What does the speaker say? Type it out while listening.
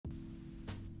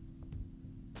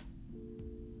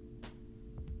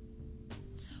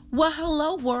Well,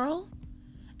 hello, world,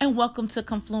 and welcome to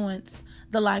Confluence,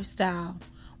 the lifestyle,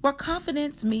 where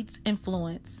confidence meets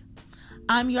influence.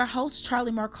 I'm your host,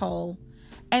 Charlie Marcole,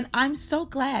 and I'm so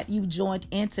glad you've joined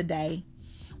in today.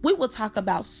 We will talk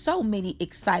about so many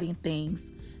exciting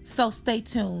things, so stay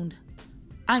tuned.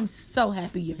 I'm so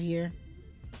happy you're here.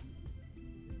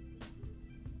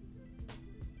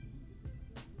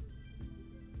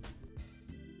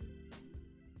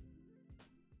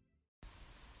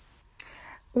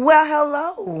 Well,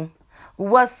 hello.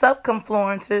 What's up,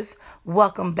 Confluencers?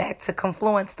 Welcome back to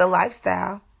Confluence the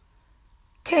Lifestyle.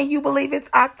 Can you believe it's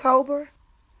October?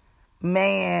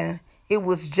 Man, it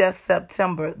was just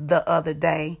September the other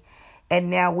day, and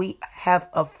now we have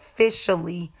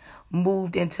officially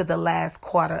moved into the last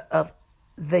quarter of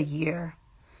the year.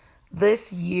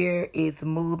 This year is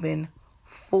moving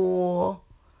full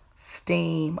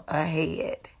steam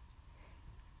ahead.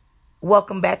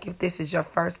 Welcome back if this is your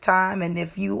first time, and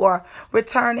if you are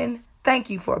returning,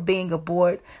 thank you for being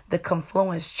aboard the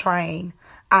Confluence train.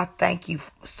 I thank you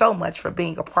so much for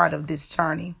being a part of this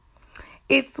journey.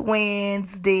 It's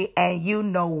Wednesday, and you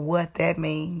know what that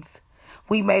means.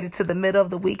 We made it to the middle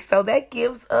of the week, so that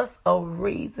gives us a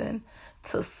reason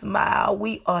to smile.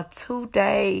 We are 2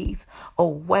 days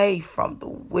away from the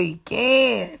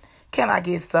weekend. Can I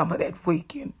get some of that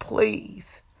weekend,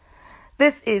 please?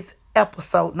 This is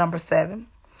episode number 7.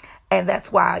 And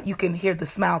that's why you can hear the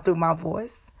smile through my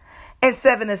voice. And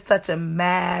 7 is such a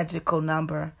magical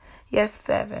number. Yes,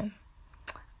 7.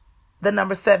 The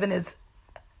number 7 is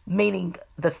meaning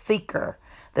the seeker,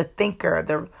 the thinker,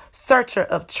 the searcher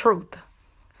of truth.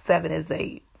 7 is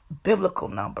a biblical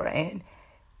number. And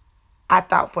I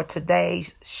thought for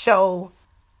today's show,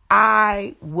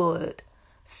 I would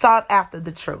sought after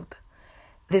the truth.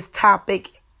 This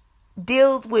topic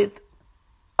deals with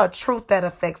a truth that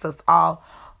affects us all,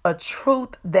 a truth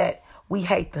that we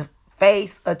hate to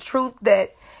face, a truth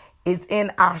that is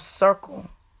in our circle,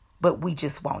 but we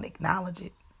just won't acknowledge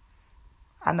it.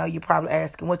 I know you're probably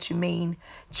asking what you mean,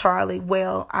 Charlie.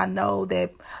 Well, I know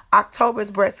that October is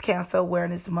Breast Cancer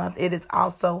Awareness Month. It is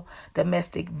also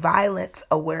Domestic Violence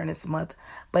Awareness Month,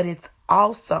 but it's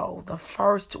also the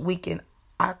first week in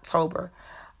October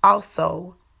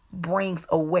also brings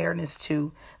awareness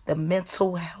to the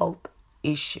mental health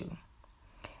issue.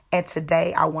 And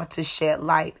today I want to shed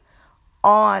light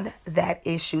on that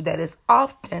issue that is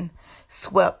often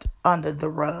swept under the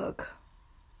rug.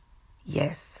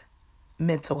 Yes,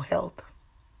 mental health.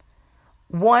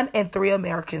 1 in 3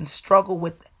 Americans struggle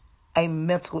with a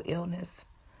mental illness,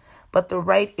 but the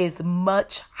rate is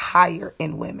much higher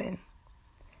in women.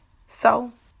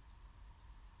 So,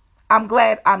 I'm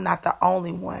glad I'm not the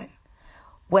only one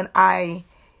when I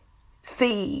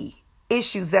see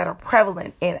issues that are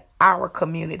prevalent in our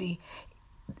community,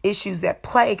 issues that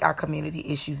plague our community,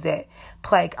 issues that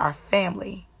plague our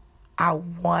family. I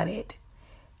wanted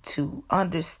to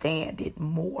understand it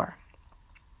more.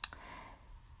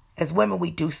 As women,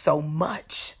 we do so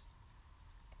much.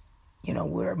 You know,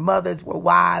 we're mothers, we're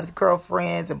wives,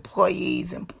 girlfriends,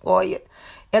 employees,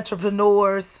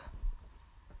 entrepreneurs,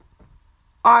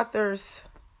 authors,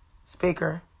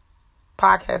 speaker,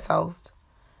 podcast host,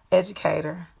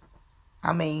 educator.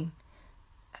 I mean,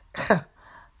 I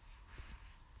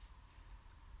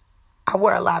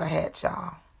wear a lot of hats,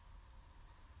 y'all.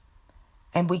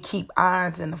 And we keep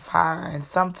irons in the fire. And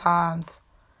sometimes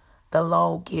the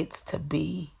load gets to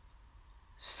be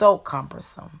so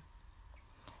cumbersome.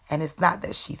 And it's not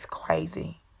that she's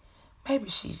crazy. Maybe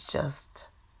she's just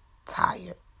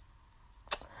tired.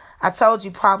 I told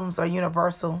you problems are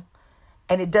universal.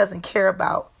 And it doesn't care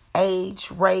about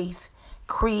age, race,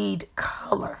 creed,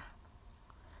 color.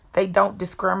 They don't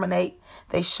discriminate.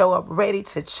 They show up ready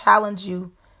to challenge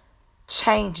you,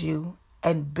 change you,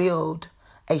 and build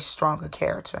a stronger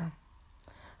character.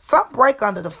 Some break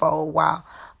under the fold while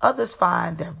others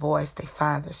find their voice. They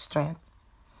find their strength.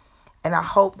 And I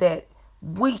hope that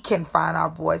we can find our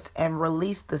voice and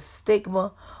release the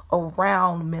stigma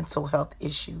around mental health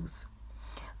issues.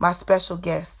 My special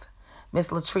guest, Ms.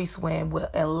 Latrice Wynn, will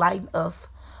enlighten us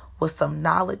with some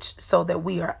knowledge so that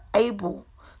we are able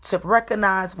to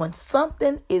recognize when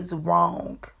something is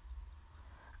wrong.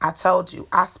 I told you,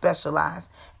 I specialize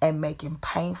in making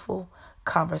painful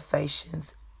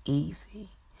conversations easy.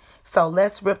 So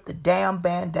let's rip the damn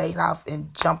Band-Aid off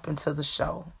and jump into the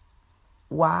show.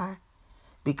 Why?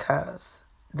 Because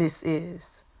this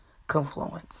is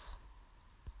Confluence.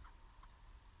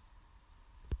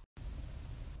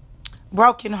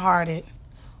 Brokenhearted,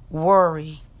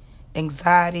 worry,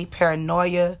 anxiety,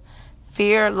 paranoia,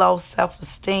 fear, low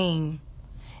self-esteem,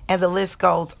 and the list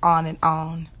goes on and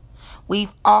on.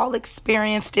 We've all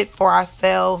experienced it for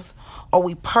ourselves, or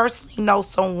we personally know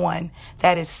someone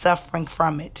that is suffering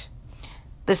from it.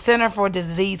 The Center for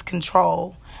Disease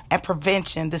Control and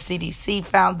Prevention, the CDC,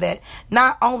 found that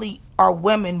not only are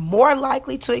women more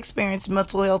likely to experience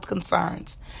mental health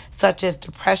concerns, such as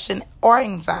depression or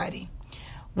anxiety,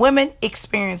 women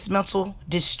experience mental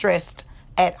distress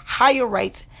at higher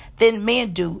rates than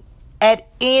men do at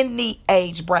any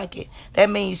age bracket. That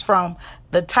means from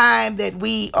the time that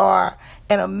we are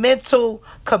in a mental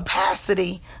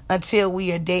capacity until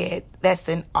we are dead. That's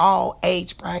in all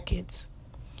age brackets.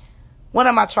 What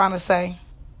am I trying to say?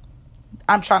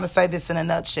 I'm trying to say this in a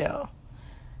nutshell,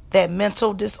 that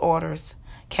mental disorders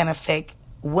can affect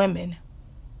women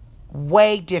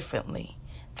way differently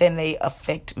than they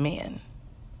affect men.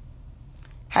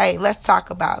 Hey, let's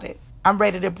talk about it. I'm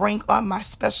ready to bring on my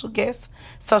special guest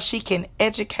so she can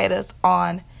educate us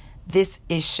on this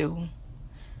issue.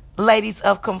 Ladies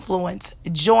of Confluence,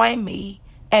 join me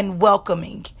in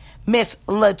welcoming Miss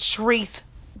Latrice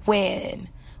Wynn.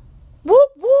 Whoop,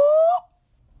 whoop.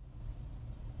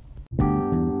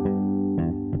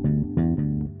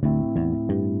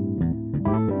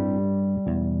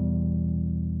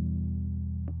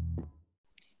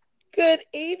 Good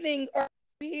evening. Are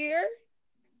you here?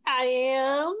 I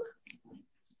am.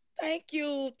 Thank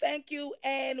you,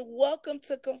 and welcome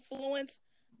to Confluence,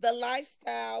 the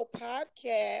Lifestyle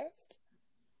Podcast,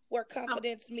 where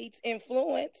confidence meets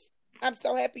influence. I'm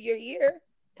so happy you're here.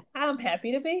 I'm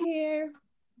happy to be here.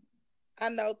 I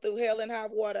know through hell and high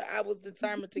water, I was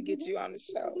determined to get you on the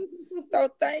show. So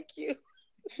thank you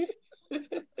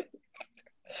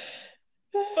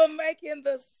for making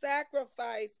the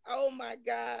sacrifice. Oh my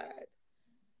God.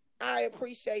 I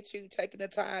appreciate you taking the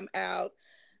time out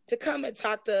to come and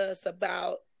talk to us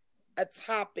about a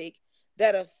topic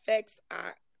that affects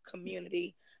our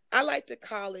community. I like to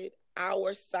call it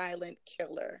our silent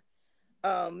killer,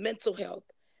 mental health.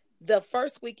 The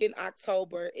first week in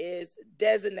October is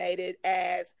designated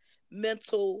as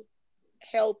Mental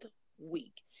Health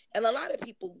Week. And a lot of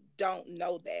people don't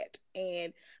know that.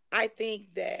 And I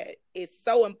think that it's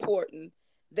so important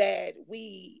that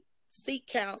we seek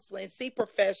counseling, see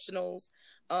professionals,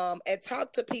 and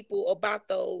talk to people about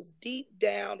those deep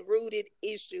down rooted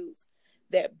issues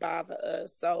that bother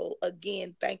us. So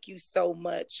again, thank you so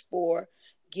much for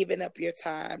giving up your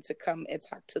time to come and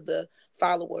talk to the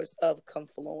followers of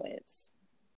Confluence.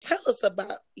 Tell us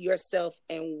about yourself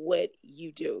and what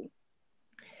you do.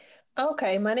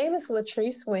 Okay, my name is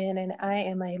Latrice Wynn, and I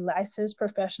am a licensed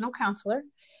professional counselor.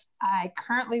 I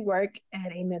currently work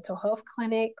at a mental health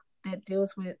clinic that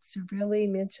deals with severely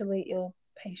mentally ill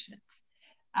patients.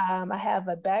 I have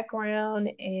a background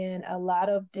in a lot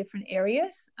of different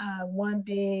areas, one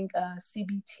being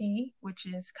CBT, which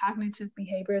is cognitive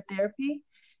behavioral therapy,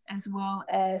 as well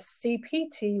as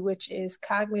CPT, which is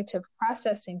cognitive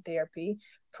processing therapy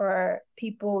for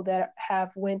people that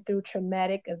have went through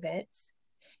traumatic events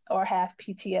or have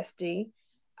PTSD.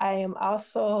 I am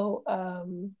also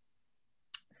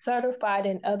certified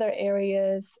in other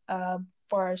areas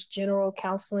far as general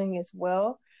counseling as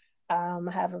well. I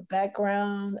have a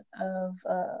background of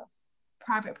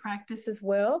private practice as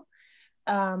well.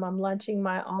 I'm launching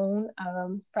my own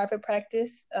private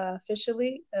practice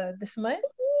officially this month.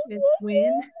 It's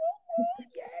Wynn.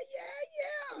 Yeah.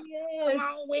 Yes. Come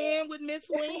on, win with Miss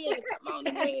Wynn. Come on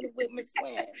and win with Miss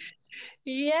Wynn.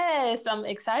 Yes, I'm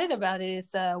excited about it.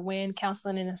 It's Wynn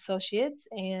Counseling and Associates,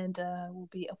 and we'll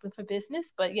be open for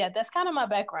business. But yeah, that's kind of my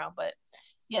background. But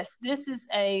yes, this is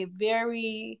a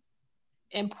very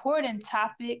important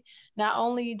topic, not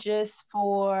only just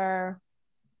for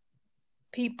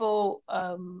people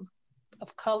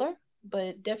of color,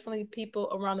 but definitely people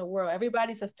around the world.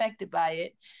 Everybody's affected by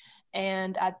it.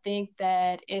 And I think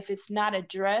that if it's not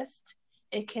addressed,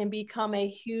 it can become a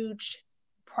huge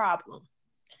problem.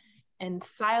 And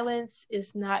silence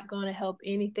is not going to help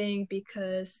anything,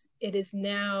 because it is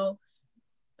now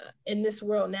in this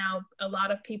world now, a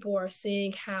lot of people are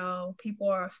seeing how people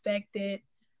are affected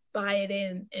by it,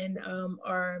 and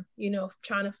are,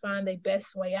 trying to find their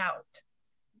best way out.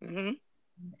 Mm-hmm.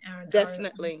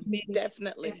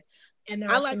 Definitely. And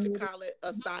I like to call it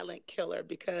a silent killer,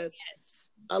 because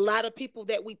a lot of people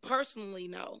that we personally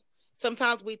know,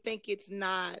 sometimes we think it's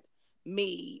not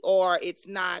me or it's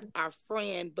not our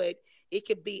friend, but it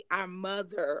could be our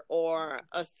mother or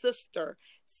a sister,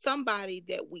 somebody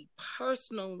that we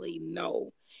personally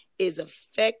know is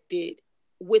affected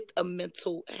with a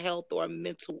mental health or a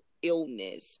mental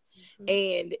illness.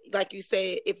 Mm-hmm. And like you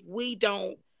said, if we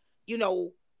don't,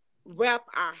 wrap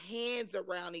our hands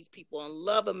around these people and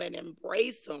love them and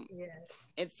embrace them,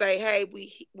 and say, hey,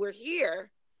 we're here,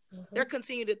 They're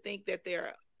continuing to think that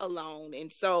they're alone.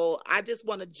 And so I just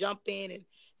want to jump in and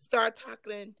start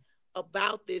talking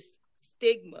about this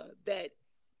stigma that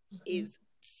is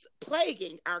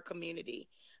plaguing our community.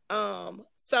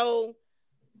 So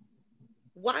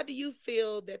why do you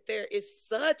feel that there is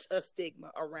such a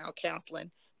stigma around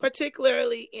counseling,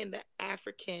 particularly in the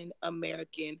African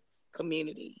American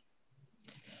community?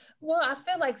 Well, I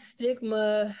feel like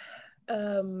stigma,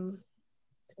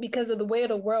 because of the way of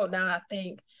the world now, I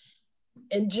think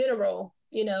in general,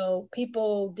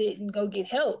 people didn't go get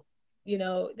help.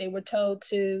 They were told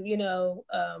to,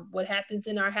 what happens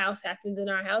in our house happens in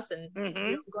our house, and you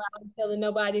don't go out and telling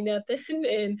nobody nothing.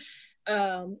 And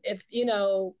if,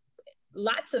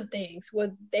 lots of things,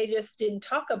 well, they just didn't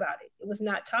talk about it. It was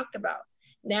not talked about.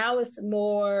 Now it's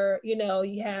more,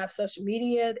 you have social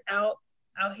media out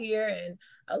here, and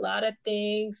a lot of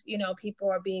things, people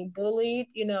are being bullied,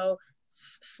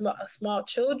 small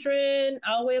children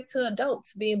all the way up to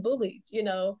adults being bullied.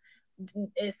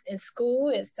 It's in school,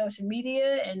 it's social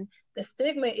media, and the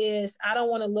stigma is I don't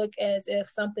want to look as if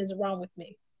something's wrong with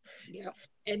me. Yeah.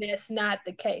 And that's not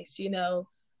the case.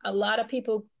 A lot of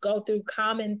people go through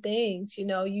common things.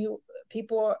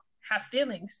 People have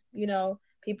feelings.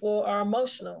 People are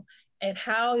emotional, and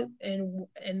how and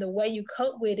the way you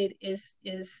cope with it is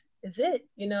it.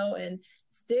 And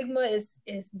stigma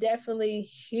is definitely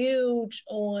huge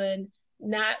on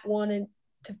not wanting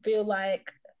to feel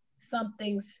like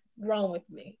something's wrong with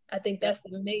me. I think that's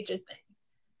the major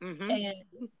thing. And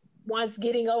once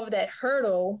getting over that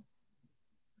hurdle,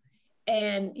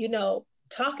 and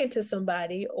talking to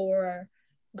somebody or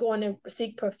going to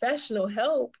seek professional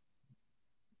help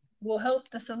will help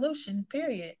the solution,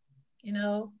 period.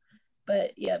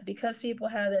 But yeah, because people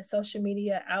have that social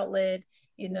media outlet,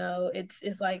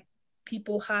 it's like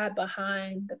people hide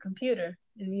behind the computer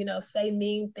and say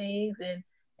mean things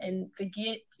and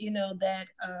forget that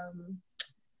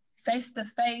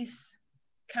face-to-face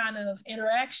kind of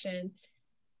interaction,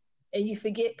 and you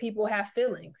forget people have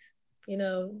feelings.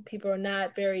 People are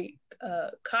not very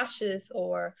cautious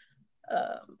or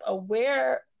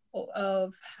aware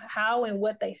of how and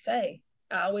what they say.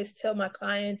 I always tell my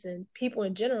clients and people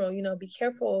in general, be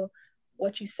careful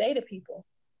what you say to people.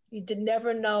 You did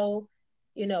never know,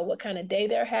 what kind of day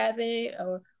they're having,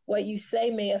 or what you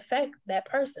say may affect that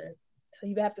person. So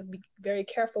you have to be very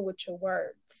careful with your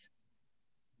words.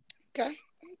 Okay.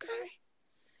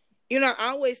 I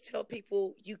always tell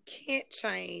people you can't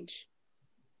change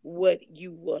what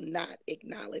you will not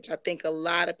acknowledge. I think a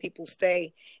lot of people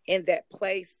stay in that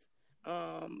place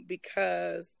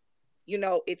because,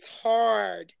 it's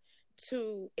hard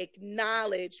to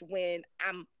acknowledge when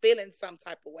I'm feeling some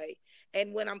type of way.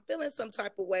 And when I'm feeling some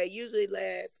type of way, usually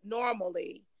lasts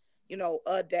normally,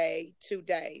 a day, 2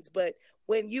 days. But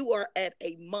when you are at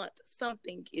a month,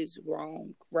 something is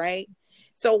wrong, right?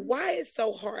 So why is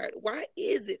so hard? Why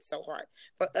is it so hard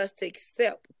for us to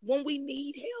accept when we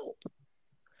need help?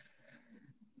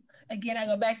 Again, I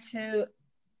go back to,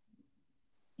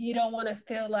 you don't want to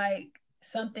feel like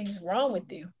something's wrong with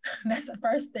you. That's the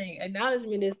first thing.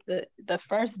 Acknowledgement is the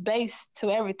first base to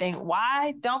everything.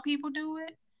 Why don't people do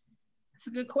it? It's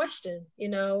a good question.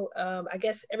 I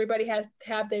guess everybody has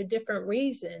to have their different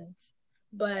reasons,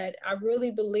 but I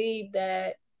really believe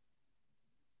that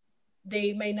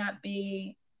they may not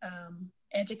be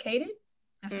educated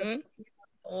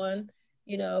on,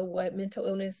 what mental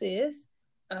illness is.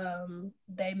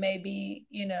 They may be,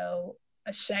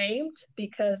 ashamed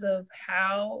because of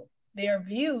how they're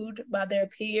viewed by their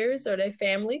peers or their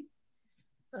family.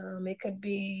 It could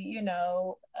be,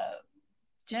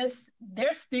 just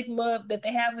their stigma that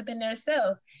they have within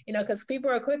themselves, because people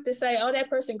are quick to say, oh, that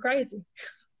person crazy.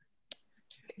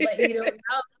 But you don't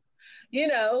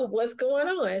know, what's going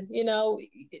on.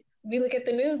 We look at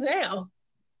the news now,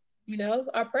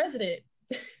 our president,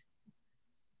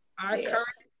 our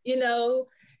current,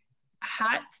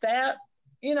 hot, fat,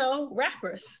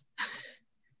 rappers.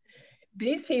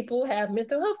 These people have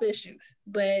mental health issues,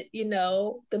 but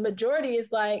the majority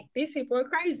is like, these people are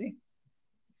crazy.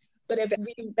 But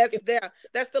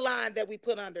that's the line that we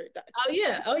put under. Oh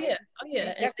yeah.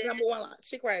 That's the number one line.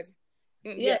 She crazy.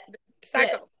 Yes.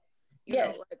 Psycho.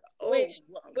 Yes.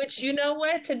 Which you know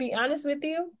what? To be honest with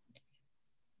you,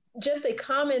 just a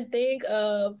common thing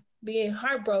of being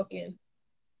heartbroken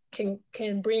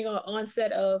can bring an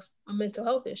onset of a mental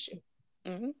health issue.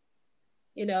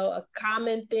 A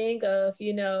common thing of,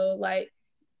 like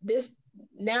this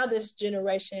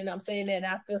generation, I'm saying that and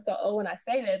I feel so old when I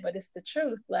say that, but it's the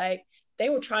truth. Like, they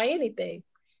will try anything.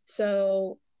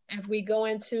 So if we go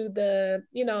into the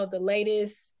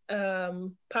latest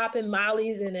popping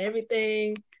mollies and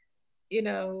everything,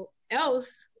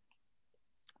 else,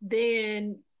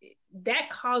 then that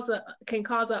can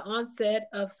cause an onset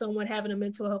of someone having a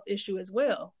mental health issue as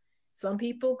well. Some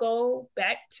people go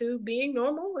back to being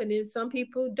normal, and then some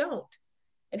people don't,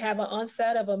 and have an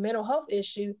onset of a mental health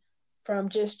issue from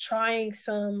just trying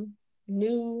some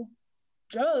new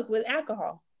drug with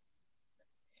alcohol.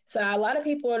 So a lot of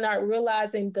people are not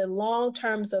realizing the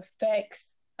long-term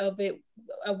effects of it,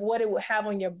 of what it would have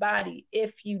on your body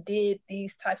if you did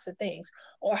these types of things,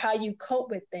 or how you cope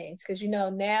with things. Because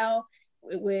now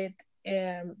with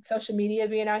social media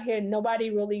being out here, nobody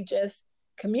really just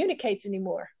communicates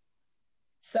anymore.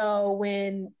 So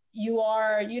when you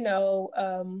are,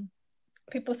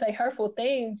 people say hurtful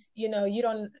things, you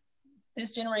don't.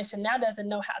 This generation now doesn't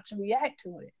know how to react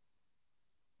to it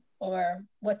or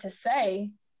what to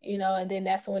say, and then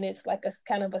that's when it's like a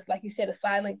kind of like you said, a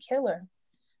silent killer.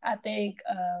 I think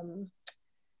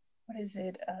what is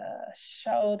it? A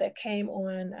show that came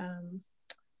on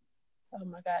oh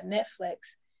my God, Netflix.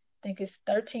 I think it's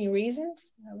 13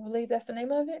 Reasons. I believe that's the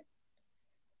name of it.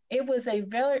 It was a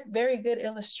very, very good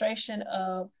illustration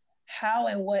of how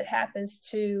and what happens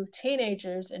to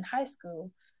teenagers in high school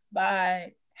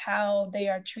by how they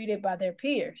are treated by their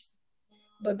peers.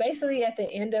 But basically, at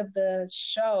the end of the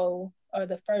show, or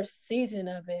the first season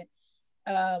of it,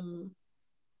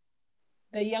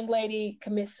 the young lady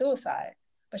commits suicide,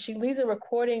 but she leaves a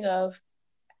recording of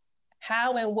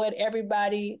how and what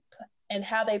everybody and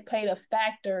how they played a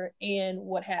factor in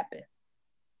what happened.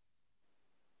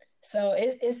 So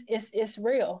it's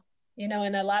real,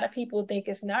 and a lot of people think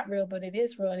it's not real, but it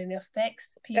is real, and it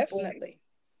affects people.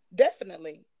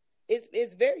 Definitely.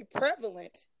 It's very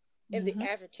prevalent in the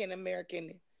African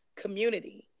American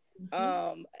community.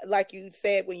 Like you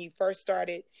said when you first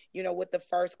started, with the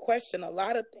first question, a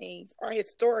lot of things are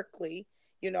historically,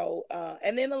 and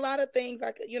then a lot of things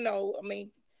like,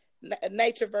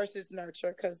 nature versus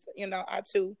nurture, because, I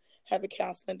too have a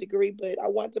counseling degree, but I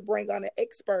want to bring on an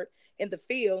expert in the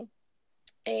field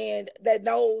and that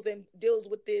knows and deals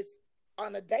with this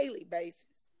on a daily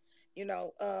basis,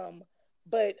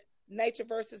 but nature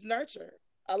versus nurture.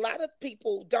 A lot of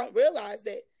people don't realize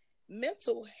that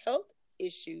mental health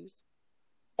issues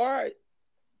are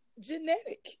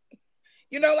genetic.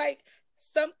 Like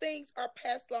some things are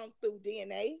passed along through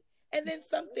DNA, and then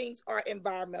some things are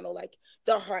environmental, like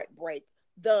the heartbreak,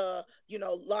 the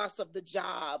loss of the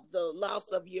job, the loss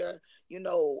of your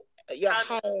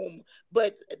home.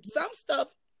 But some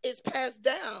stuff is passed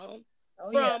down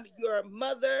from your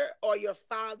mother or your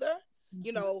father,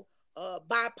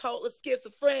 bipolar,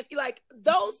 schizophrenic, like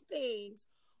those things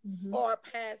are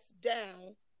passed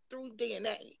down through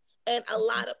DNA. And a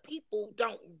lot of people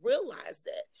don't realize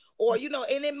that. Or,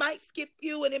 and it might skip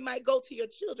you and it might go to your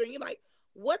children. You're like,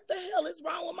 what the hell is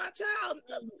wrong with my child?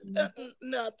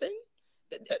 Nothing.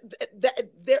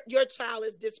 Your child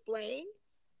is displaying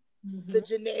the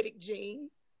genetic gene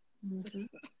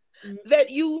that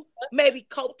you maybe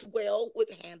coped well with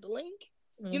handling.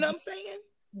 You know what I'm saying?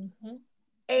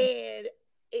 And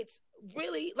it's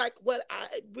really like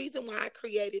reason why I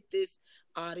created this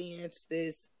audience,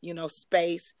 this,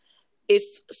 space,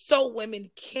 is so women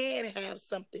can have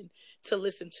something to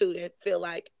listen to that feel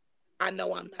like, I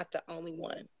know I'm not the only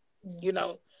one.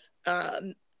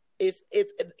 It's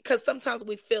because sometimes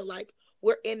we feel like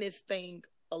we're in this thing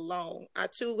alone. I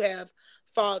too have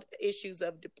fought issues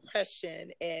of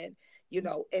depression and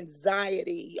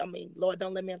anxiety. I mean, Lord,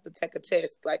 don't let me have to take a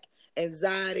test. Like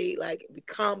anxiety, like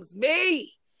becomes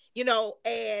me,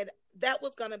 and that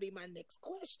was going to be my next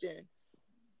question.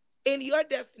 In your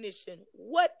definition,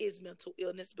 what is mental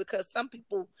illness? Because some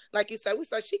people, like you said, we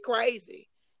say she crazy.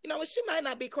 She might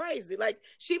not be crazy. Like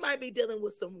she might be dealing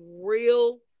with some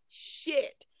real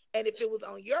shit. And if it was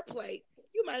on your plate,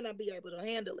 you might not be able to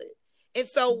handle it. And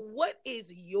so what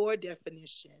is your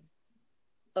definition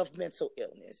of mental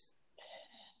illness?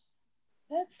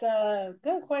 That's a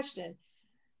good question.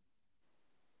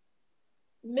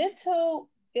 Mental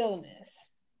illness.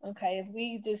 Okay, if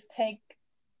we just take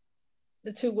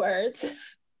the two words,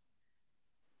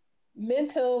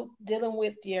 mental, dealing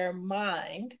with your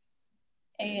mind,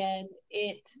 and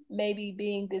it maybe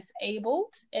being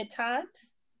disabled at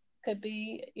times could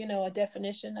be, a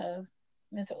definition of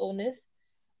mental illness.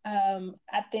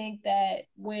 I think that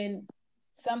when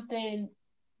something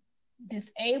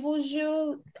disables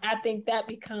you, I think that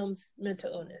becomes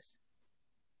mental illness.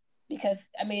 Because,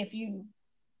 I mean, if you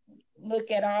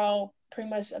look at all pretty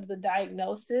much of the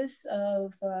diagnosis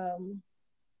of,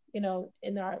 in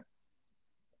our,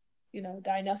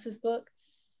 diagnosis book,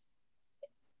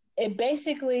 it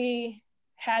basically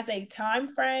has a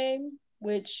time frame,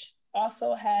 which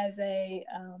also has a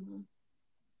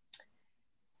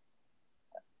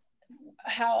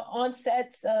how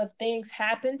onsets of things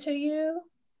happen to you,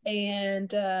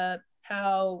 and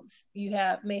how you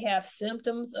may have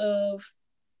symptoms of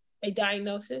a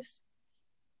diagnosis.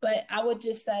 But I would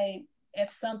just say if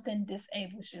something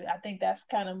disables you, I think that's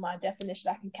kind of my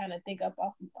definition I can kind of think up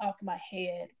off my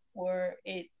head, where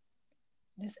it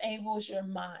disables your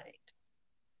mind.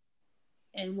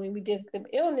 And when we did the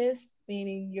illness,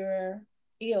 meaning you're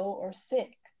ill or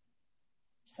sick.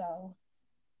 So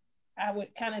I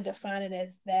would kind of define it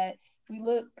as that. If we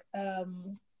look,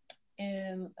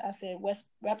 and I said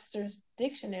Webster's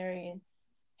dictionary, and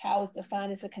how it's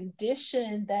defined as a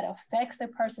condition that affects a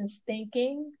person's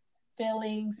thinking,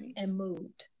 feelings, and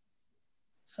mood.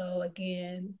 So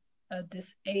again, a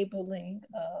disabling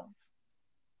of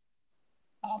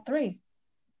all three,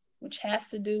 which has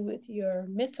to do with your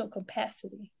mental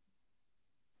capacity.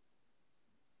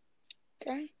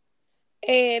 Okay.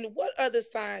 And what are the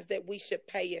signs that we should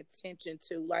pay attention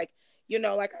to? Like,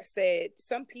 like I said,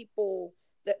 some people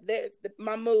that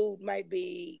my mood might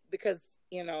be because,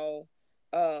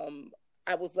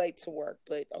 I was late to work,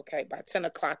 but okay, by 10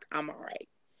 o'clock, I'm all right.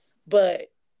 But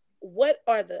what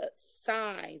are the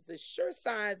signs, the sure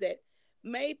signs that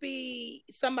maybe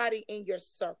somebody in your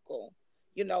circle,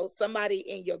 somebody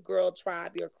in your girl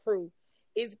tribe, your crew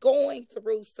is going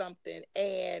through something,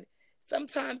 and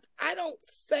sometimes I don't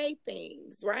say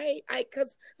things, right?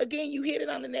 Because again, you hit it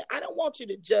on the net. I don't want you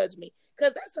to judge me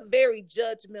because that's a very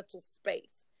judgmental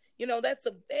space. That's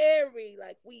a very,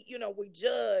 like, we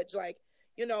judge, like,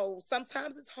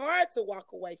 sometimes it's hard to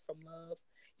walk away from love,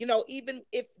 even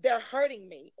if they're hurting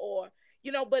me or,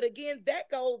 but again, that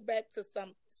goes back to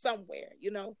somewhere.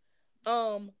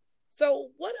 So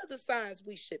what are the signs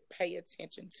we should pay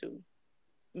attention to,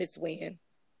 Miss Wynn?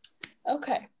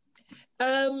 Okay.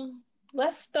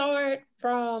 Let's start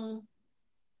from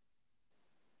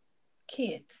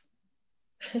kids.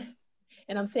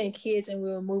 And I'm saying kids, and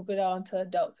we'll move it on to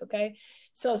adults, okay?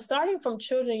 So starting from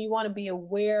children, you want to be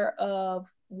aware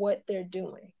of what they're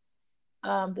doing.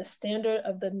 The standard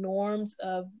of the norms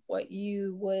of what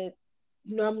you would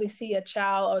normally see a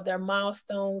child, or their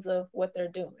milestones of what they're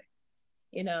doing.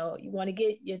 You want to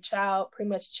get your child pretty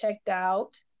much checked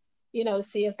out, to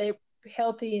see if they're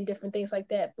healthy and different things like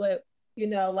that. But,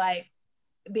 like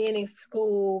being in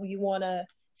school, you want to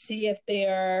see if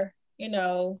they're,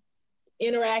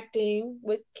 interacting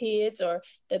with kids, or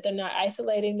that they're not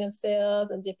isolating themselves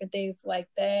and different things like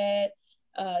that.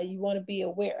 You want to be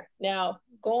aware. Now,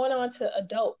 going on to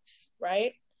adults,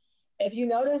 right? If you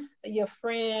notice your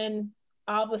friend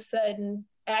all of a sudden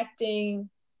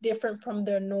acting different from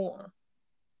their norm,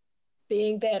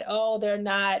 being that, they're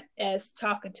not as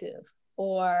talkative,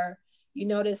 or you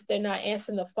notice they're not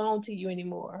answering the phone to you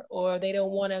anymore, or they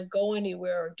don't want to go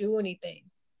anywhere or do anything,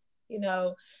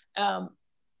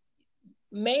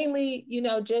 mainly,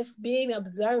 just being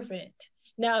observant.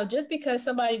 Now, just because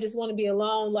somebody just want to be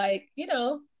alone, like, you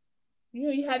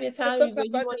have your time, you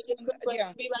want to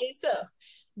just be by yourself.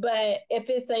 But if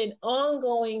it's an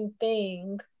ongoing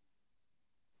thing,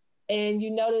 and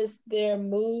you notice their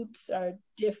moods are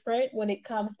different when it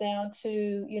comes down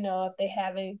to, if they're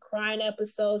having crying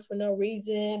episodes for no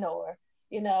reason, or,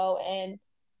 and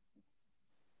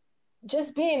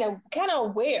just being kind of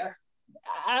aware.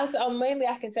 Mainly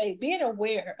I can say being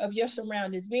aware of your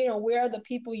surroundings, being aware of the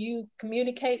people you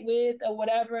communicate with or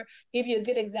whatever. Give you a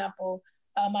good example.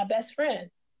 My best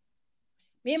friend.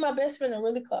 Me and my best friend are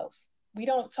really close. We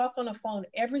don't talk on the phone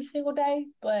every single day,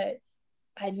 but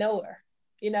I know her,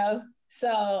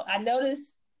 So I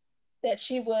noticed that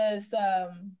she was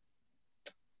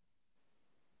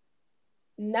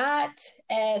not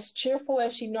as cheerful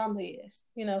as she normally is,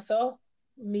 so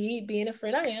me being a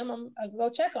friend I go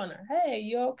check on her. Hey,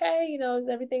 you okay? Is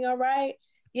everything all right?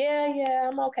 Yeah,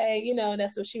 I'm okay.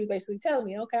 That's what she was basically telling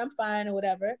me. Okay, I'm fine or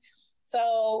whatever.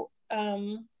 So,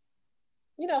 a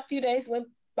few days went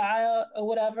by or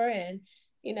whatever. And,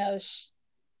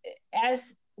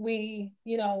 as we,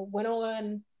 went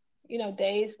on,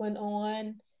 days went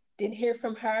on, didn't hear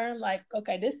from her. I'm like,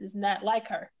 okay, this is not like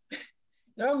her.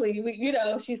 Normally,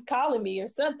 she's calling me or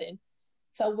something.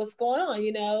 So what's going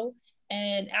on,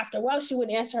 And after a while, she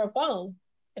wouldn't answer her phone.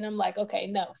 And I'm like, okay,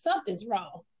 no, something's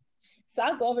wrong. So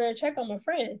I go over there and check on my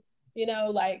friend,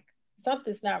 like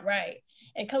something's not right.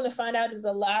 And come to find out, there's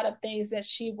a lot of things that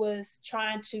she was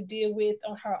trying to deal with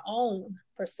on her own,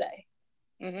 per se.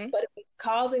 Mm-hmm. But it was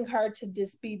causing her to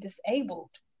just be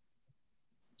disabled.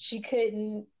 She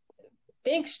couldn't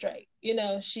think straight.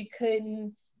 She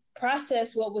couldn't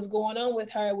process what was going on with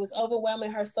her. It was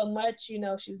overwhelming her so much. She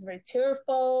was very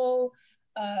tearful.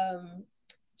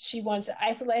 She wanted to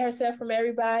isolate herself from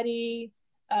everybody.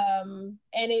 And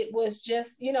it was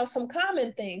just, some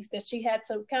common things that she had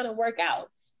to kind of work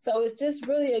out. So it's just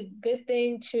really a good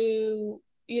thing to,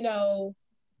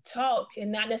 talk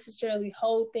and not necessarily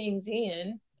hold things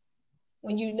in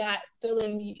when you're not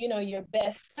feeling, your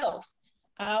best self.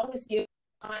 I always give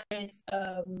clients,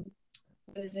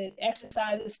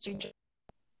 exercises to,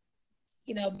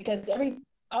 because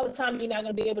all the time you're not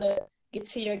going to be able to get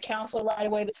to your counselor right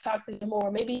away to talk to them, or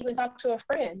maybe even talk to a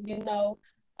friend.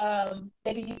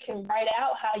 Maybe you can write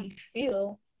out how you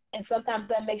feel, and sometimes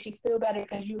that makes you feel better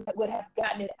because you would have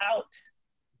gotten it out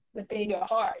within your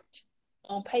heart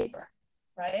on paper,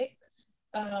 right?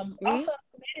 Also,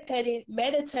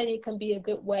 meditating can be a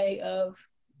good way of,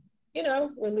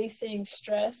 releasing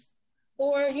stress,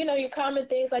 or, your common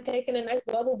things like taking a nice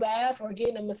bubble bath or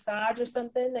getting a massage or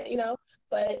something that,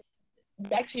 but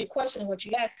back to your question, what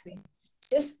you asked me,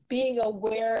 just being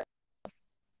aware of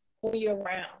who you're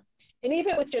around. And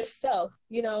even with yourself,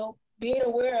 being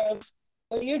aware of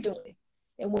what you're doing.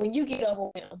 And when you get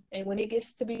overwhelmed and when it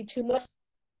gets to be too much,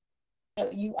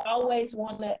 you always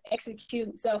want to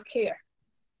execute self-care.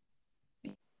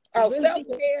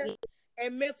 Self-care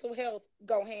and mental health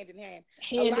go hand in hand.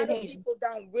 A lot of people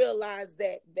don't realize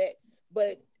that,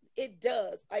 but it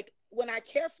does. Like when I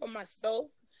care for myself,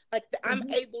 like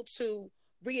I'm able to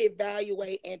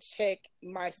reevaluate and check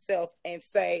myself and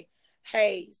say,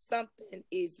 hey, something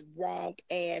is wrong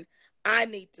and I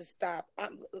need to stop.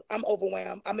 I'm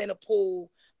overwhelmed. I'm in a pool.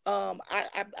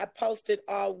 I posted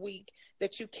all week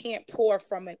that you can't pour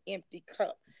from an empty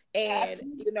cup. And,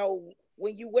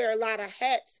 when you wear a lot of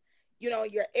hats,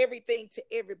 you're everything to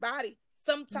everybody.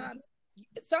 Sometimes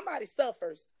somebody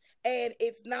suffers, and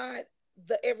it's not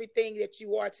the everything that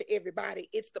you are to everybody.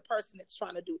 It's the person that's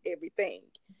trying to do everything,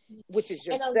 which is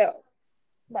yourself.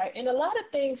 Right. And a lot of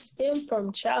things stem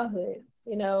from childhood,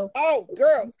 Oh,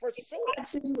 girl, for sure.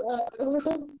 To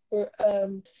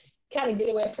kind of get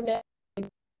away from that.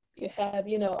 You have,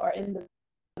 are in the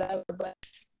whatever, but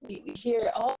we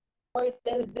hear all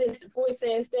this, the voice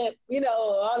says that,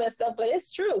 all that stuff, but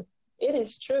it's true. It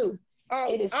is true.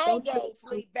 Oh, it is all so roads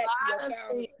true. lead back to your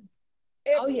childhood.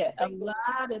 Oh yeah, a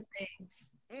lot of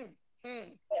things.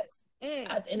 Yes.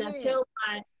 I tell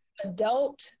my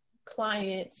adult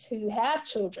clients who have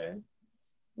children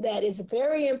that it's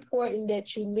very important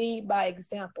that you lead by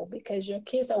example, because your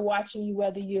kids are watching you,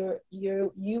 whether you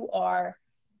are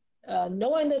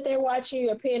knowing that they're watching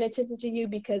you or paying attention to you,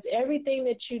 because everything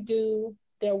that you do,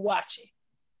 they're watching.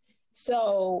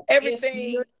 So let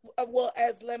me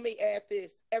add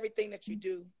this: everything that you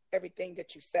do, everything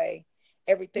that you say,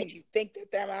 everything you think that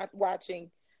they're not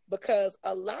watching, because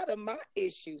a lot of my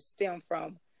issues stem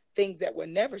from things that were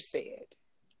never said.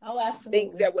 Oh, absolutely.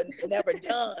 Things that were never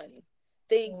done.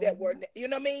 Things that were, you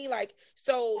know what I mean? Like,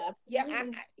 so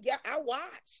absolutely. I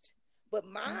watched, but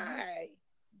my,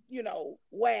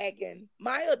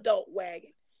 my adult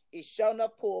wagon is showing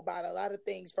up pulled by a lot of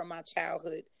things from my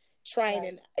childhood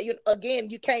training. Right. Again,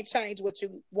 you can't change what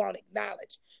you won't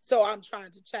acknowledge. So I'm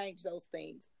trying to change those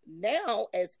things now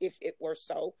as if it were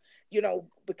so,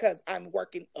 because I'm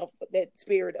working off that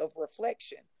spirit of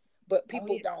reflection. But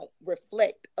people don't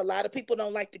reflect. A lot of people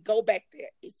don't like to go back there.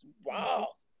 It's raw.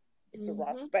 It's a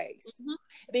raw space.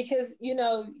 Because, you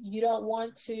don't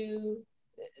want to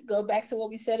go back to what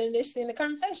we said initially in the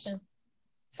conversation.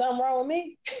 Something wrong with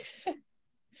me?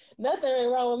 Nothing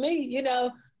wrong with me,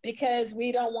 because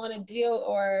we don't want to deal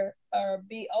or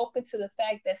be open to the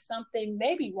fact that something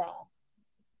may be wrong.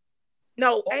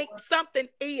 No, something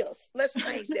is. Let's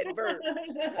change that verb.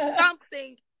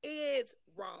 Something is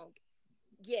wrong.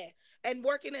 Yeah. And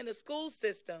working in the school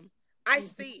system, I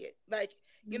see it. Like,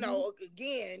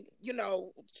 again,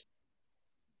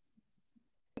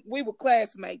 we were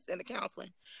classmates in the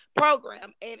counseling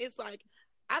program. And it's like,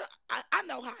 I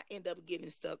know how I end up getting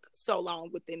stuck so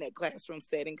long within that classroom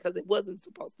setting, because it wasn't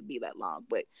supposed to be that long.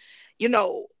 But,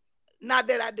 not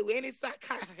that I do any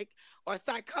psychotic or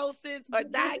psychosis or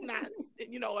diagnose,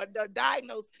 or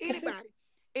diagnose anybody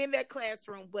in that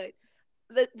classroom. But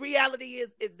the reality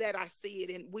is that I see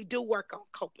it, and we do work on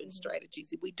coping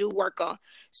strategies. We do work on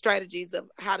strategies of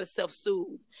how to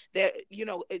self-soothe that,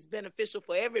 is beneficial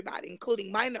for everybody,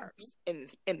 including my nerves in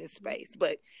this space.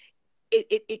 But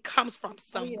it comes from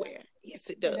somewhere. Yes,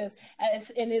 it does.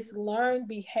 It's learned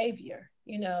behavior.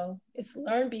 It's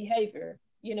learned behavior.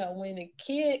 When a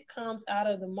kid comes out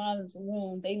of the mother's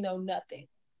womb, they know nothing.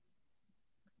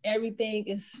 Everything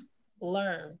is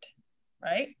learned,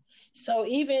 right? So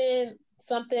even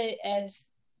something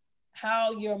as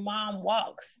how your mom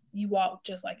walks, you walk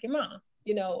just like your mom,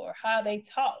 or how they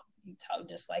talk, you talk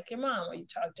just like your mom, or you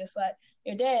talk just like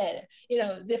your dad,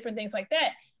 different things like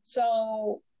that.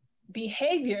 So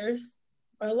behaviors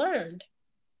are learned.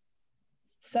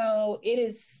 So it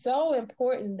is so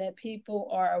important that people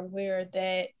are aware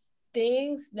that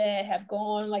things that have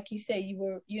gone, like you said, you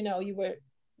were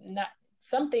not,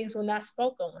 some things were not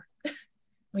spoken on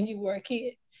when you were a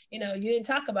kid. You didn't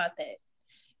talk about that.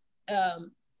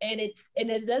 And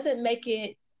it doesn't make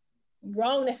it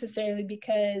wrong necessarily,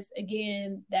 because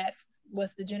again, that's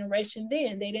was the generation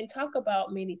then. They didn't talk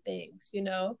about many things,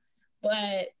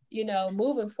 but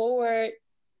moving forward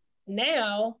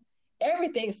now,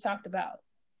 everything's talked about.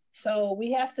 So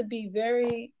we have to be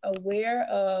very aware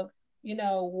of,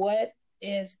 what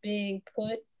is being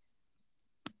put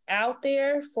out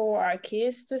there for our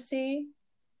kids to see,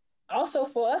 also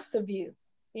for us to view,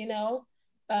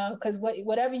 because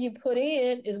whatever you put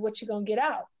in is what you're going to get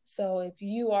out. So if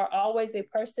you are always a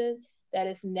person that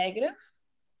is negative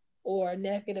or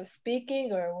negative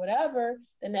speaking or whatever,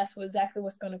 then that's exactly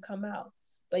what's going to come out.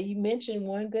 But you mentioned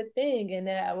one good thing, and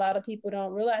that a lot of people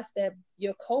don't realize, that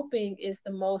your coping is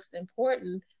the most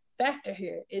important factor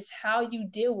here. It's how you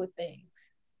deal with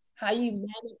things, how you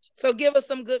manage. So give us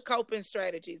some good coping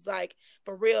strategies, like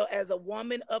for real, as a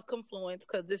woman of Confluence,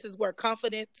 because this is where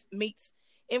confidence meets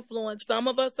influence. Some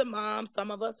of us are moms,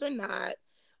 some of us are not.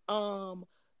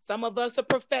 Some of us are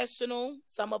professional,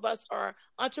 some of us are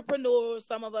entrepreneurs,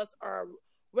 some of us are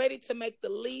ready to make the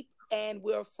leap and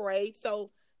we're afraid. So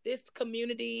this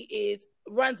community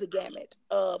runs a gamut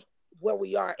of where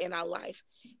we are in our life.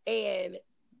 And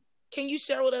can you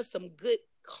share with us some good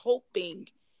coping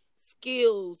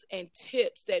skills and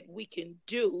tips that we can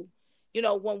do,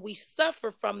 when we suffer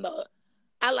from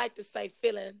I like to say,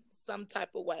 feeling some type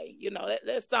of way.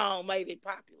 That song made it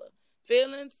popular.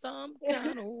 Feeling some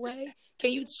kind of way.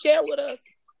 Can you share with us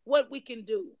what we can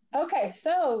do? Okay,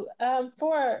 so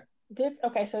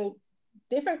so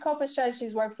different coping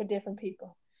strategies work for different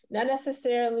people. Not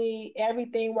necessarily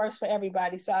everything works for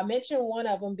everybody. So I mentioned one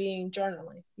of them being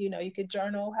journaling. You could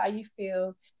journal how you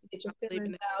feel, get your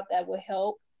feelings out. That will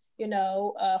help.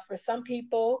 For some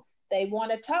people, they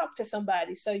want to talk to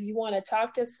somebody. So you want to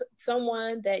talk to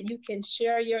someone that you can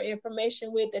share your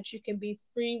information with, that you can be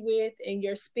free with in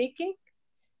your speaking.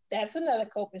 That's another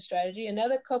coping strategy.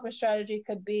 Another coping strategy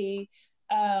could be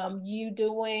you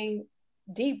doing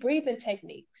deep breathing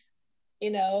techniques,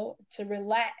 to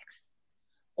relax.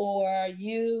 Or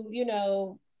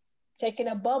taking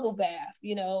a bubble bath,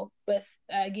 But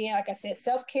again, like I said,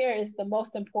 self-care is the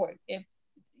most important. If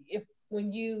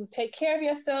when you take care of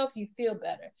yourself, you feel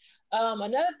better.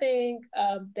 Another thing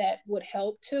that would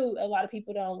help too, a lot of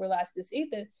people don't realize this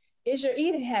either, is your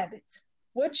eating habits.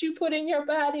 What you put in your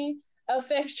body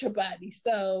affects your body.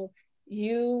 So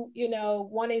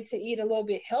wanting to eat a little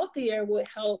bit healthier would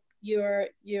help your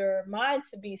mind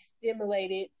to be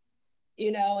stimulated,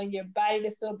 and your body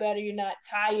to feel better. You're not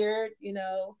tired,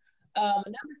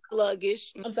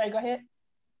 sluggish. I'm sorry, go ahead.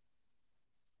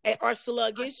 Or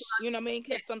sluggish, you know what I mean?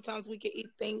 Because sometimes we can eat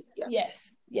things. Yeah.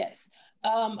 Yes.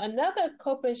 Another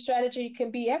coping strategy can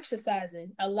be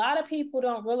exercising. A lot of people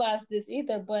don't realize this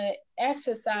either, but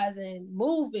exercising,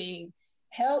 moving,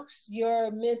 helps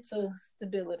your mental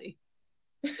stability.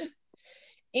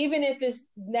 Even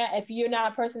if you're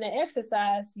not a person that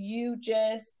exercise, you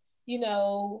just,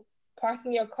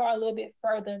 parking your car a little bit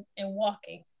further and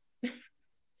walking.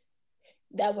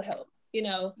 That would help.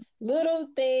 Little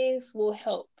things will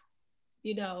help,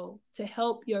 to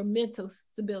help your mental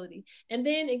stability. And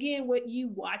then again, what you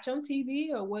watch on TV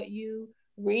or what you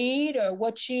read or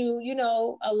what you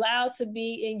allow to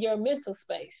be in your mental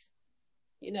space,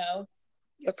 your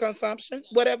consumption,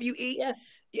 whatever you eat.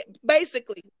 Yes. Yeah,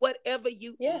 basically, whatever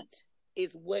you eat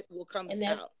is what will come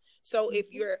out. So if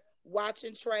you're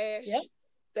watching trash,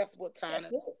 that's what kind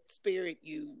of spirit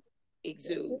you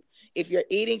exude. If you're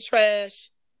eating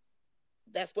trash,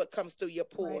 that's what comes through your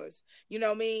pores. Right. You know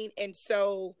what I mean? And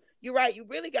so you're right. You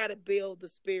really got to build the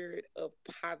spirit of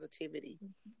positivity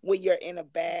when you're in a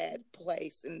bad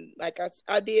place. And like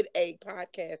I did a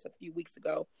podcast a few weeks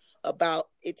ago about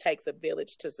it takes a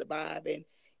village to survive. And,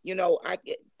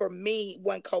 for me,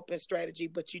 one coping strategy,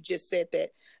 but you just said that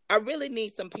I really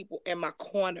need some people in my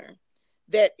corner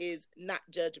that is not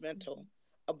judgmental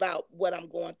about what I'm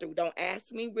going through. Don't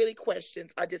ask me really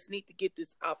questions. I just need to get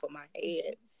this off of my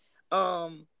head. I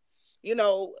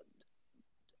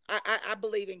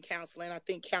believe in counseling. I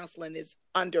think counseling is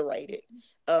underrated.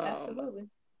 Absolutely.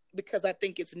 Because I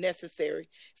think it's necessary.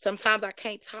 Sometimes I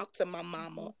can't talk to my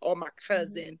mama or my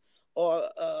cousin or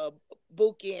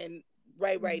Buki and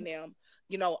Ray right now,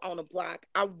 on the block.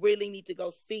 I really need to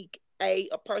go seek a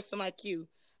person like you,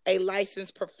 a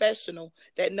licensed professional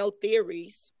that know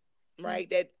theories, right?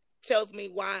 That tells me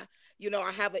why,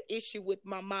 I have an issue with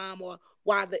my mom or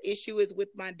why the issue is with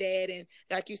my dad. And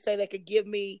like you say, they could give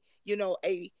me,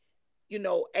 a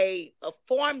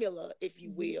formula, if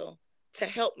you will, to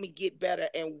help me get better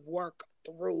and work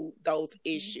through those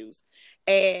issues.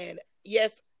 And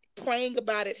yes, praying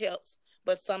about it helps,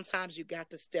 but sometimes you got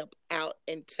to step out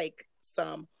and take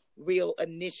some real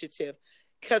initiative,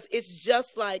 because it's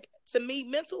just like, to me,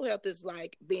 mental health is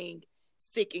like being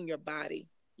sick in your body.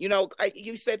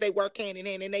 You said they work hand in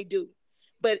hand, and they do.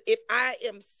 But if I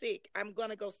am sick, I'm going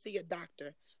to go see a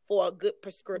doctor for a good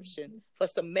prescription, for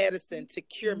some medicine to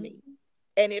cure me.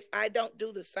 And if I don't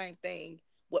do the same thing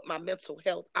with my mental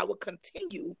health, I will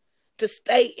continue to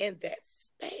stay in that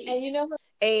space. And you know what?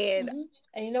 And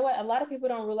you know what? A lot of people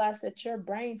don't realize that your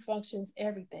brain functions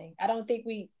everything. I don't think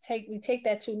we take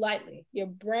that too lightly. Your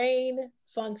brain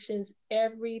functions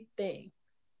everything.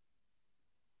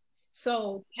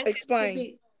 So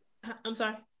explain. I'm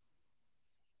sorry.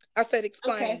 I said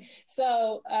explain. Okay.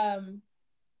 So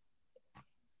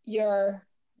your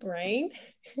brain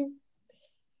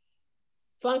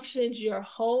functions your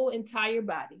whole entire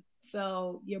body.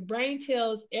 So your brain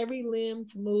tells every limb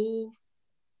to move,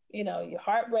 your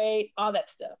heart rate, all that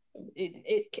stuff.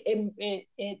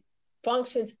 It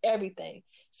functions everything.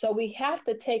 So we have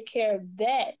to take care of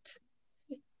that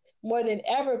more than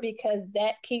ever, because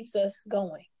that keeps us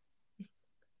going.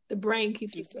 The brain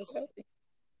keeps us healthy.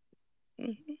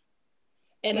 Mm-hmm.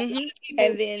 And a lot of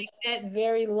people take that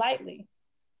very lightly,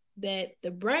 that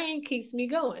the brain keeps me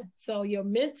going. So your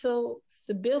mental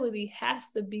stability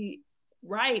has to be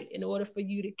right in order for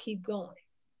you to keep going.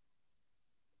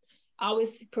 I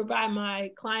always provide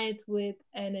my clients with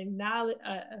an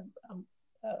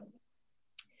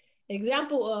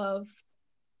example of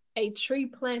a tree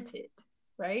planted,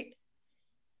 right?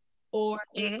 Or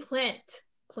a plant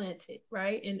planted,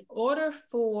 right? In order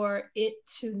for it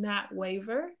to not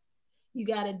waver, you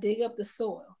got to dig up the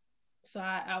soil. So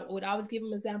I would always give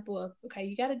them an example of, okay,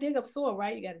 you got to dig up soil,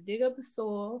 right? You got to dig up the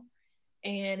soil,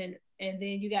 and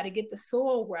then you got to get the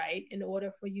soil right in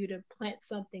order for you to plant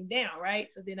something down,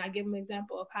 right? So then I give them an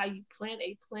example of how you plant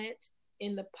a plant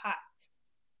in the pot.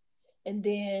 And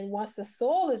then once the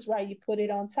soil is right, you put it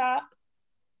on top,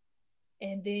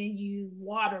 and then you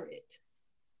water it.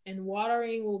 And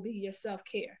watering will be your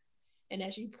self-care. And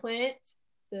as you plant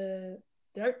the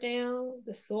dirt down,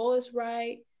 the soil is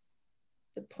right,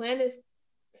 the plant is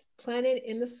planted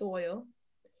in the soil.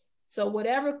 So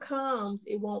whatever comes,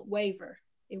 it won't waver.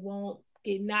 It won't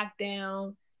get knocked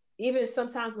down. Even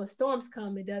sometimes when storms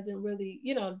come, it doesn't really,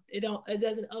 it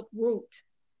doesn't uproot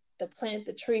the plant,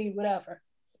 the tree, whatever,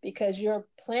 because you're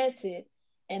planted,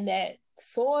 and that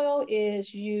soil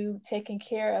is you taking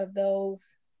care of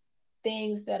those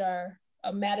things that are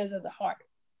matters of the heart.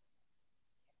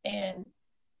 And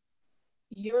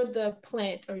you're the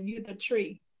plant, or you're the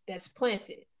tree that's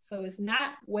planted. So it's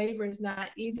not waver, it's not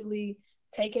easily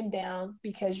taken down,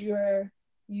 because you're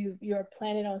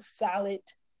planted on solid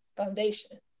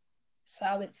foundation,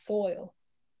 solid soil,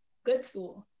 good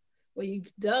soil, where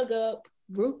you've dug up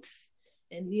roots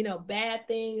and bad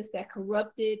things that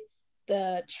corrupted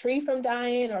the tree from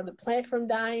dying, or the plant from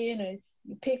dying, and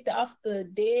you picked off the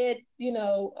dead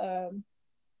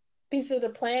piece of the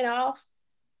plant off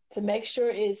to make sure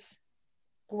it's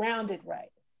grounded right.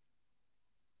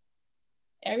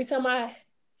 Every time I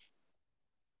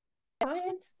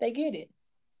clients, they get it,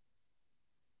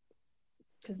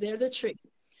 because they're the tree.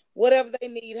 Whatever they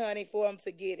need, honey, for them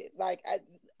to get it. Like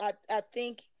I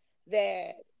think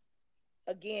that,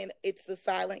 again, it's the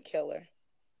silent killer.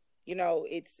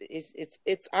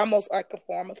 It's almost like a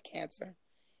form of cancer.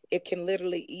 It can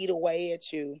literally eat away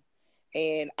at you.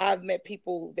 And I've met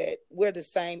people that we're the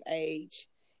same age,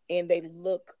 and they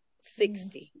look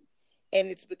 60. And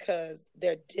it's because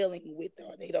they're dealing with,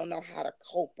 or they don't know how to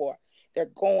cope, or they're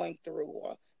going through,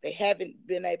 or they haven't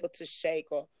been able to shake,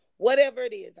 or whatever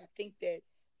it is. I think that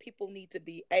people need to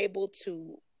be able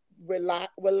to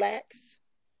relax,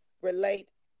 relate,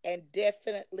 and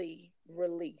definitely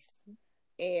release.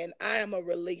 And I am a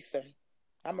releaser.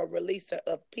 I'm a releaser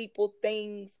of people,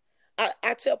 things.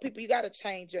 I tell people, you got to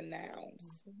change your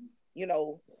nouns,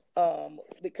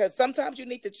 because sometimes you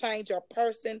need to change your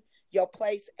person, your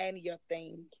place, and your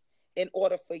thing in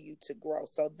order for you to grow.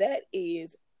 So that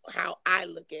is how I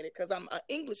look at it, because I'm an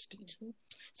English teacher.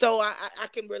 So I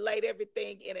can relate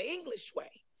everything in an English way.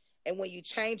 And when you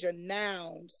change your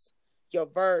nouns, your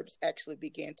verbs actually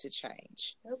begin to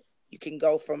change. Yep. You can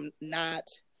go from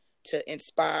not to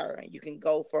inspire, and you can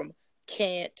go from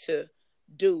can't to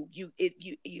do.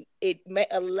 It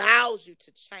allows you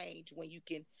to change when you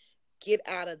can get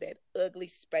out of that ugly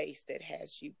space that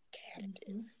has you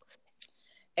captive.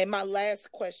 And my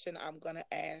last question I'm going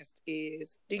to ask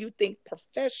is, do you think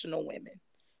professional women,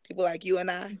 people like you and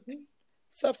I,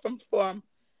 suffer from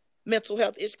mental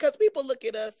health issues? Because people look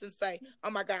at us and say,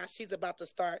 oh my gosh, she's about to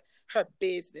start her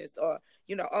business, or,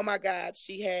 oh my God,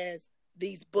 she has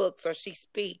these books, or she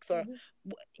speaks, or,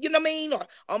 you know what I mean? Or,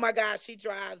 oh my God, she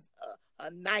drives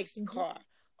a nice car.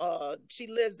 She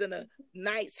lives in a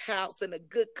nice house in a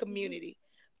good community.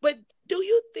 But do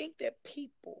you think that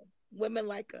people, women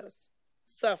like us,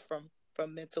 suffer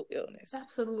from mental illness?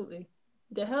 Absolutely.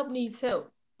 The help needs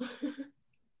help.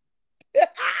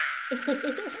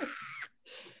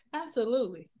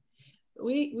 Absolutely.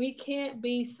 We can't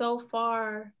be so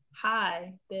far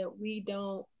high that we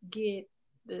don't get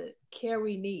the care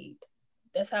we need.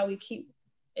 That's how we keep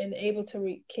and able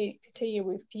to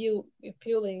continue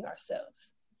refueling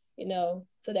ourselves,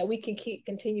 so that we can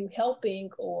continue helping,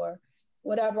 or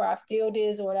whatever our field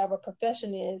is, or whatever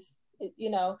profession is,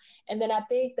 And then I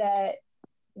think that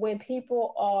when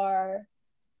people are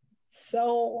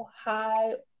so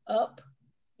high up,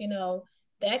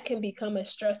 that can become a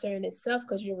stressor in itself,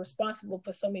 because you're responsible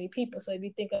for so many people. So if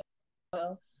you think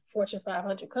of Fortune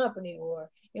 500 company, or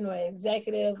an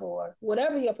executive, or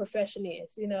whatever your profession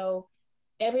is,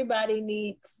 everybody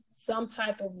needs some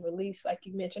type of release, like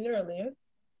you mentioned earlier,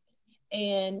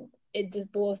 and it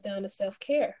just boils down to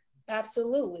self-care.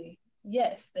 Absolutely,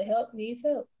 yes, the help needs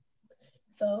help.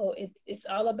 So it's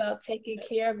all about taking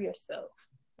care of yourself.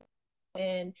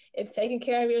 And if taking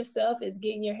care of yourself is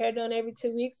getting your hair done every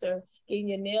 2 weeks, or getting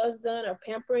your nails done, or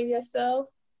pampering yourself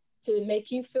to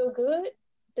make you feel good,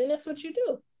 then that's what you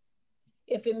do.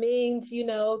 If it means,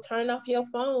 turning off your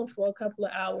phone for a couple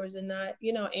of hours and not,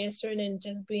 answering and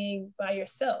just being by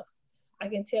yourself. I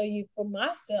can tell you for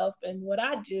myself and what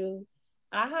I do,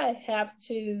 I have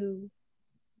to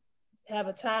have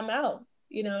a timeout,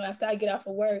 after I get off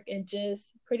of work, and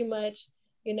just pretty much,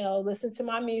 listen to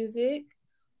my music,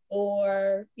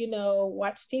 or,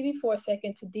 watch TV for a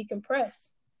second to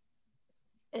decompress.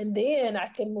 And then I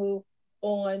can move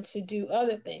on to do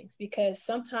other things, because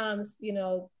sometimes,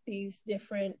 these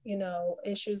different,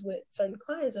 issues with certain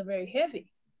clients are very heavy.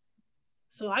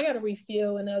 So I got to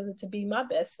refuel in order to be my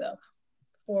best self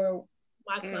for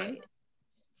my client.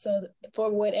 So for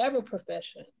whatever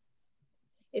profession,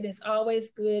 it is always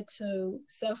good to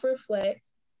self-reflect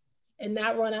and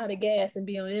not run out of gas and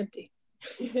be on empty.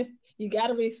 You got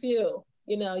to refuel.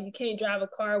 You can't drive a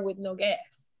car with no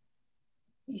gas.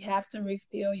 You have to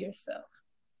refuel yourself.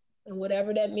 And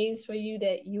whatever that means for you,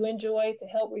 that you enjoy, to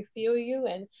help refuel you.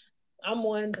 And I'm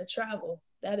one to travel.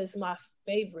 That is my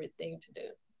favorite thing to do.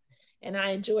 And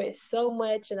I enjoy it so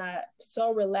much. And I'm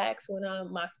so relaxed when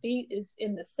my feet is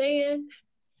in the sand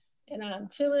and I'm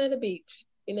chilling at the beach,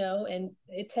 and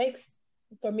it takes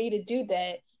for me to do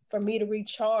that, for me to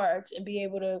recharge and be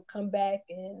able to come back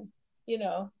and,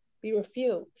 be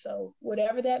refueled. So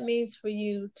whatever that means for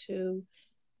you to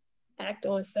act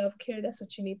on self-care, that's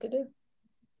what you need to do.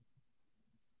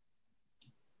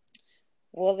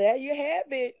 Well, there you have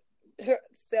it.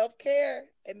 Self-care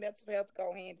and mental health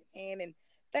go hand in hand. And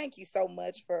thank you so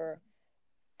much for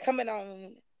coming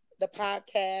on the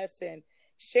podcast and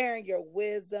sharing your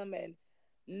wisdom and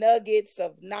nuggets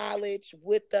of knowledge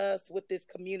with us, with this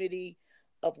community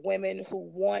of women who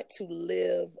want to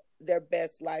live their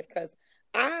best life. Because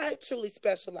I truly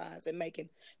specialize in making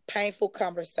painful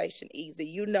conversation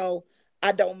easy.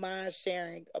 I don't mind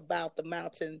sharing about the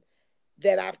mountain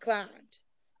that I've climbed,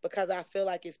 because I feel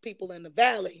like it's people in the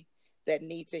valley that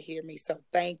need to hear me. So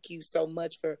thank you so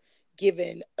much for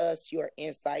giving us your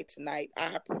insight tonight.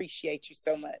 I appreciate you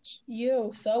so much.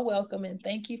 You're so welcome, and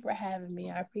thank you for having me.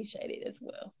 I appreciate it as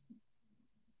well.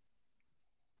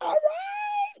 All right.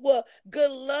 Well,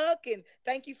 good luck, and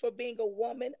thank you for being a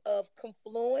woman of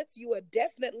confluence. You are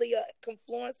definitely a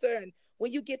confluencer, and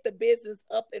when you get the business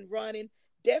up and running,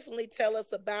 definitely tell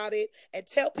us about it, and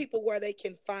tell people where they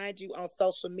can find you on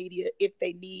social media if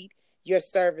they need your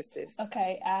services.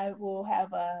 Okay, I will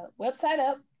have a website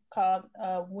up called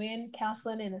Win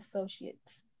Counseling and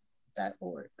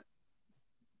Associates.org.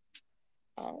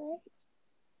 All right.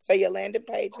 So your landing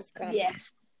page is coming.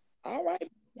 Yes. All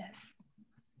right. Yes.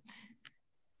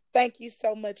 Thank you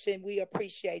so much, and we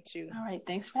appreciate you. All right.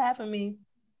 Thanks for having me.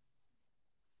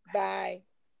 Bye.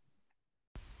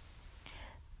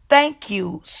 Thank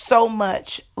you so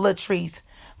much, Latrice,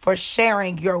 for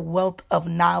sharing your wealth of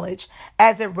knowledge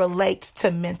as it relates to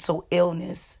mental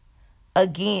illness.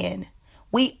 Again,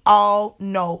 we all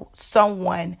know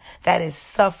someone that is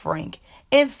suffering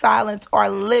in silence or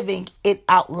living it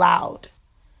out loud.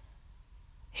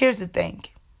 Here's the thing.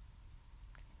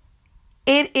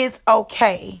 It is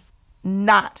okay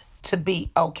not to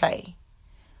be okay.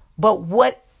 But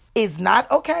what is not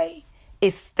okay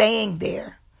is staying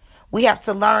there. We have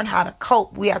to learn how to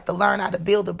cope. We have to learn how to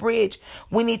build a bridge.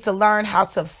 We need to learn how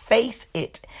to face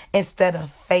it instead of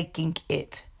faking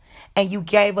it. And you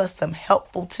gave us some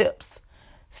helpful tips.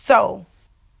 So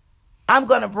I'm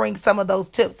going to bring some of those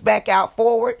tips back out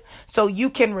forward so you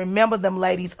can remember them,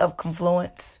 ladies of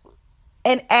Confluence,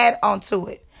 and add on to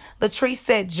it. Latrice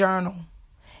said journal.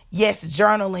 Yes,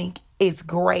 journaling is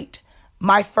great.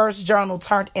 My first journal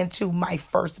turned into my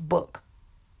first book.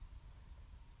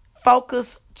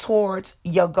 Focus towards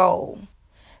your goal.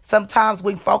 Sometimes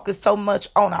we focus so much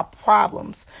on our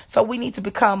problems. So we need to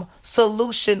become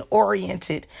solution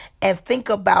oriented and think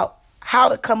about how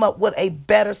to come up with a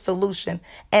better solution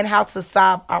and how to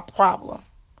solve our problem.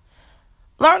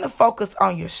 Learn to focus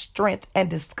on your strength and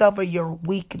discover your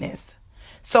weakness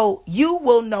so you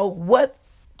will know what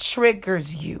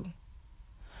triggers you.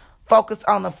 Focus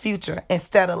on the future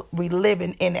instead of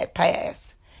reliving in that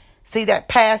past. See, that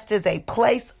past is a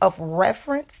place of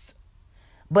reference,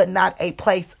 but not a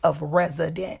place of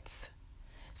residence.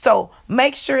 So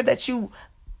make sure that you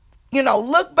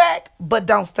look back, but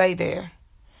don't stay there.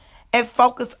 And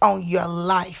focus on your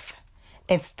life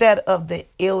instead of the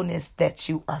illness that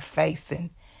you are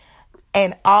facing.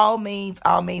 And all means,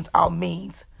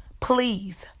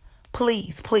 please,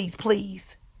 please, please,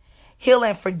 please, heal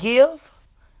and forgive,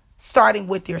 starting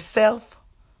with yourself.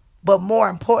 But more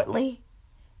importantly,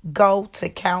 go to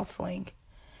counseling.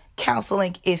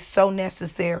 Counseling is so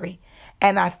necessary,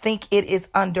 and I think it is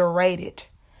underrated.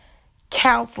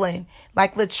 Counseling,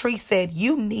 like Latrice said,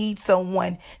 you need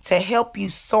someone to help you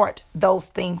sort those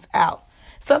things out.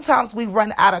 Sometimes we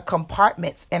run out of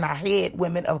compartments in our head,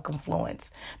 women of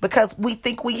Confluence, because we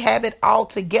think we have it all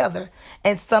together.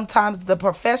 And sometimes the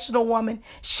professional woman,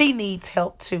 she needs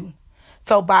help too.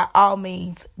 So by all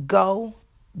means, go.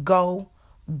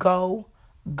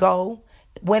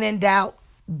 When in doubt,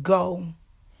 go.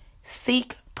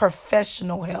 Seek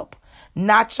professional help.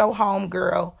 Not your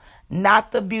homegirl,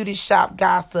 not the beauty shop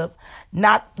gossip,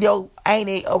 not your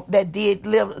auntie that did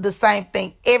live the same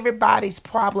thing. Everybody's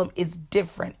problem is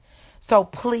different. So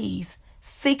please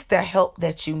seek the help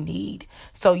that you need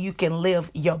so you can live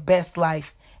your best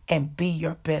life and be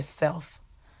your best self.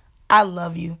 I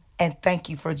love you and thank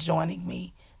you for joining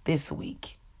me this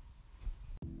week.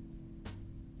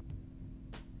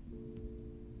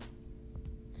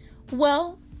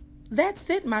 Well, that's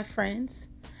it, my friends.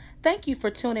 Thank you for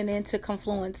tuning in to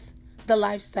Confluence, the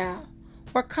lifestyle,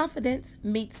 where confidence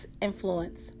meets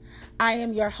influence. I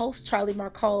am your host, Charlie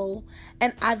Marcole,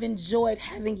 and I've enjoyed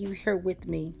having you here with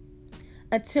me.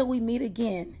 Until we meet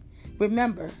again,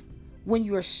 remember, when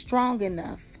you are strong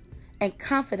enough and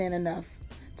confident enough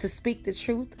to speak the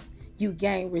truth, you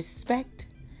gain respect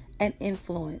and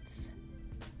influence.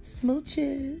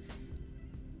 Smooches.